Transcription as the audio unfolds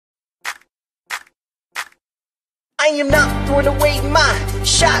I am not throwing away my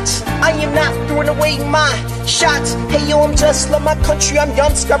shots. I am not throwing away my shots. Hey yo, I'm just love my country. I'm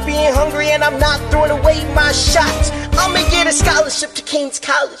young, scrappy, and hungry, and I'm not throwing away my shots. I'm gonna get a scholarship to King's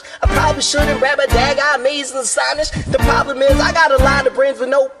College. I probably shouldn't rap a dag, I amazed and astonished. The problem is I got a lot of brains with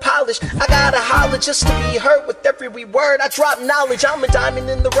no polish. I gotta holler just to be heard with every word. I drop knowledge, I'm a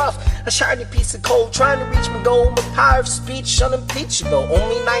diamond in the rough, a shiny piece of coal, trying to reach my goal. My power of speech unimpeachable.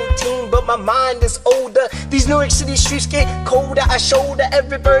 Only 19, but my mind is older. These New York City streets get colder. I shoulder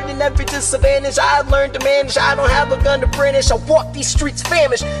every burden, every disadvantage. I learned to manage. I don't have a gun to brandish. I walk these streets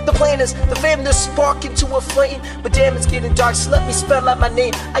famished. The plan is the family to spark into a flame. But damn, it's getting dark, so let me spell out my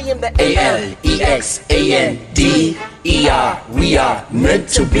name. I am the A-L-E-X-A-N-D-E-R. We are meant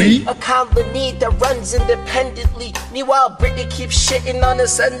to be a colony that runs independently. Meanwhile, Britain keeps shitting on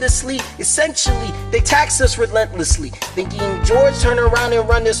us endlessly. Essentially, they tax us relentlessly, thinking George turn around and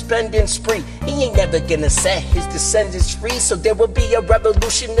run a spending spree. He ain't never gonna set his descendants free, so there will be a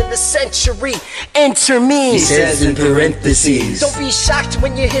revolution in the century. Enter me, he says in parentheses. Don't be shocked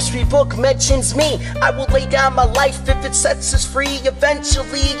when your history book mentions me. I will lay down my life if it sets us free.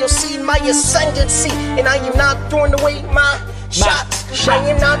 Eventually, you'll see my ascendancy, and I am not throwing away my shots. I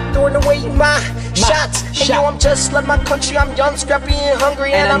am not throwing away my shots. Hey yo, I'm just like my country. I'm young, scrappy, and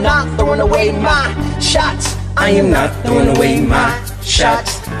hungry, and I'm not throwing away my shots. I am not throwing away my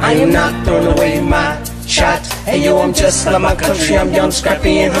shots. I am not throwing away my shots. Hey yo, I'm just like my country. I'm young,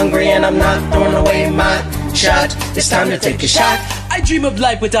 scrappy, and hungry, and I'm not throwing away my shot. It's time to take a shot. I dream of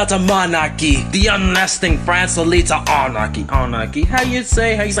life without a monarchy. The unresting France will lead to anarchy. Anarchy? How you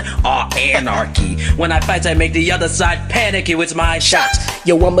say? Oh, anarchy. When I fight, I make the other side panicky with my shots.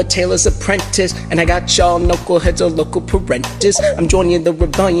 Yo, I'm a tailor's apprentice, and I got y'all knuckleheads or local parentis. I'm joining the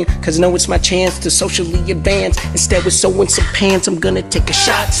rebellion, cause I know it's my chance to socially advance. Instead, with sewing some pants, I'm gonna take a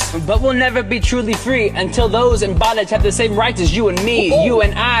shot. But we'll never be truly free until those in bondage have the same rights as you and me. Ooh. You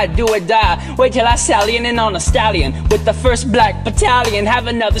and I, do or die. Wait till I stallion in on a stallion with the first black battalion. Have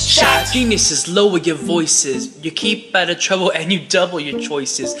another shot. Geniuses, lower your voices. You keep out of trouble and you double your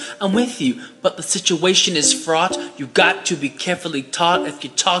choices. I'm with you, but the situation is fraught. You got to be carefully taught. If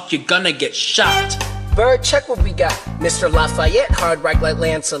you talk, you're gonna get shot. Burr, check what we got. Mr. Lafayette, hard right like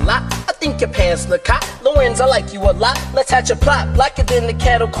Lancelot. I think your pants look hot. Lorenz, I like you a lot. Let's hatch a plot, blacker than the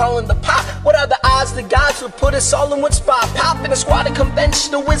kettle calling the pot. What are the odds the gods would put us all in one spot? Pop in a squad of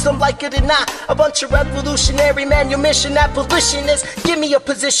conventional wisdom, like it or not. A bunch of revolutionary manumission abolitionists. Give me a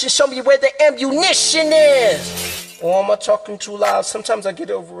position, show me where the ammunition is. Or am I talking too loud? Sometimes I get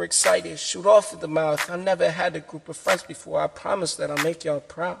overexcited. Shoot off at the mouth. I never had a group of friends before. I promise that I'll make y'all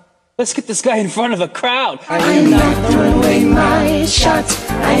proud. Let's get this guy in front of a crowd. I am not throwing away my shots.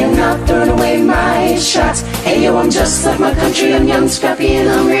 I am not throwing away my shots. Hey yo, I'm just like my country. I'm young, scrappy, and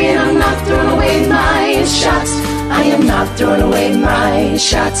hungry, and I'm not throwing away my shots. I am not throwing away my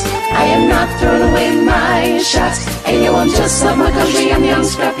shots. I am not throwing away my shots. Hey yo, I'm just like my country. I'm young,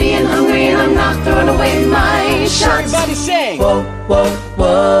 scrappy, and hungry, and I'm not throwing away my shots. Everybody sing. Whoa, whoa,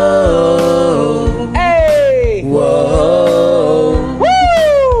 whoa. Hey. Whoa.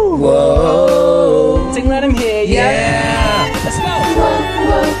 Whoa. Sing, let him hear ya. Yeah. Let's go. Whoa,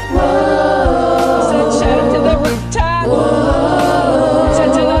 whoa, whoa. Said shout it to the rooftop. Whoa.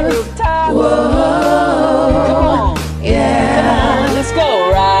 Said to the rooftop. Whoa. Come on. Yeah. Come on, let's go.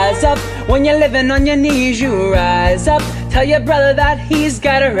 Rise up. When you're living on your knees, you rise up. Tell your brother that he's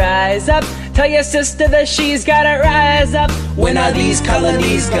gotta rise up. Tell your sister that she's gotta rise up. When are these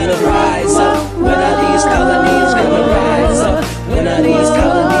colonies gonna rise up? When are these colonies gonna rise up? When are these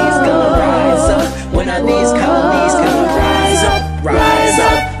colonies gonna rise up? When are these colonies gonna rise up? Rise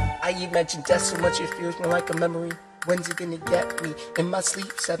up. I mentioned death so much it feels more like a memory. When's it gonna get me? In my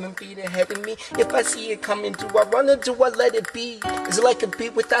sleep, 7 feet ahead of me. If I see it coming, do I run or do I let it be? Is it like a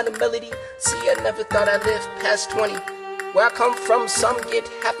beat without a melody? See, I never thought I'd live past 20. Where I come from, some get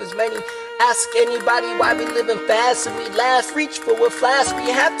half as many. Ask anybody why we living fast and we laugh. Reach for a flask,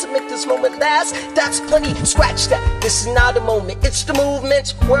 we have to make this moment last. That's plenty, scratch that. This is not a moment, it's the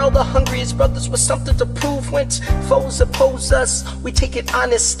movement. We're all the hungriest brothers with something to prove. When foes oppose us, we take an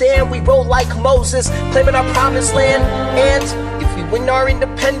honest stand. We roll like Moses, claiming our promised land. And if we win our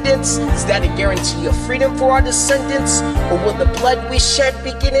independence, is that a guarantee of freedom for our descendants? Or will the blood we shed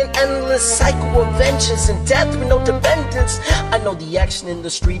begin an endless cycle of vengeance and death with no dependence? I know the action in the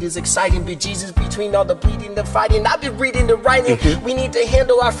street is exciting, but Jesus between all the bleeding and fighting. I've been reading and writing. We need to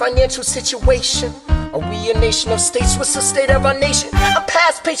handle our financial situation. Are we a nation of states? What's the state of our nation? I'm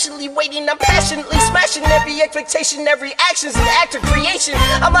past patiently waiting. I'm passionately smashing every expectation. Every action's an act of creation.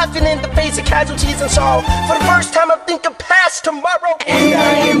 I'm laughing in the face of casualties and sorrow. For the first time I'm thinking past tomorrow. And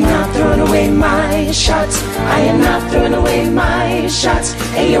I am not throwing away my shots. I am not throwing away my shots.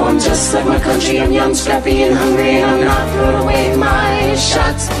 Hey yo, I'm just like my country. I'm young, scrappy, and hungry, and I'm not throwing away my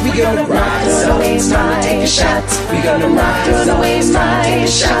shots. We gonna rise up, it's time to take a shot. We gonna rise up, it's time to take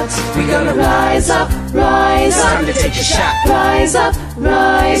a shot. We gonna rise up, rise it's up. time to take a shot. Rise up,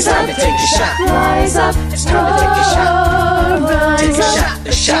 rise up. It's time to take a shot. Rise up, It's time to take a shot. Take a shot,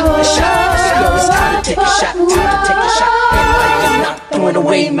 a shot, a shot. Yo, it's time to take a shot, time to take a shot. And I'm not throwing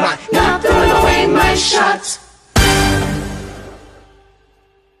away my, not throwing away my shots.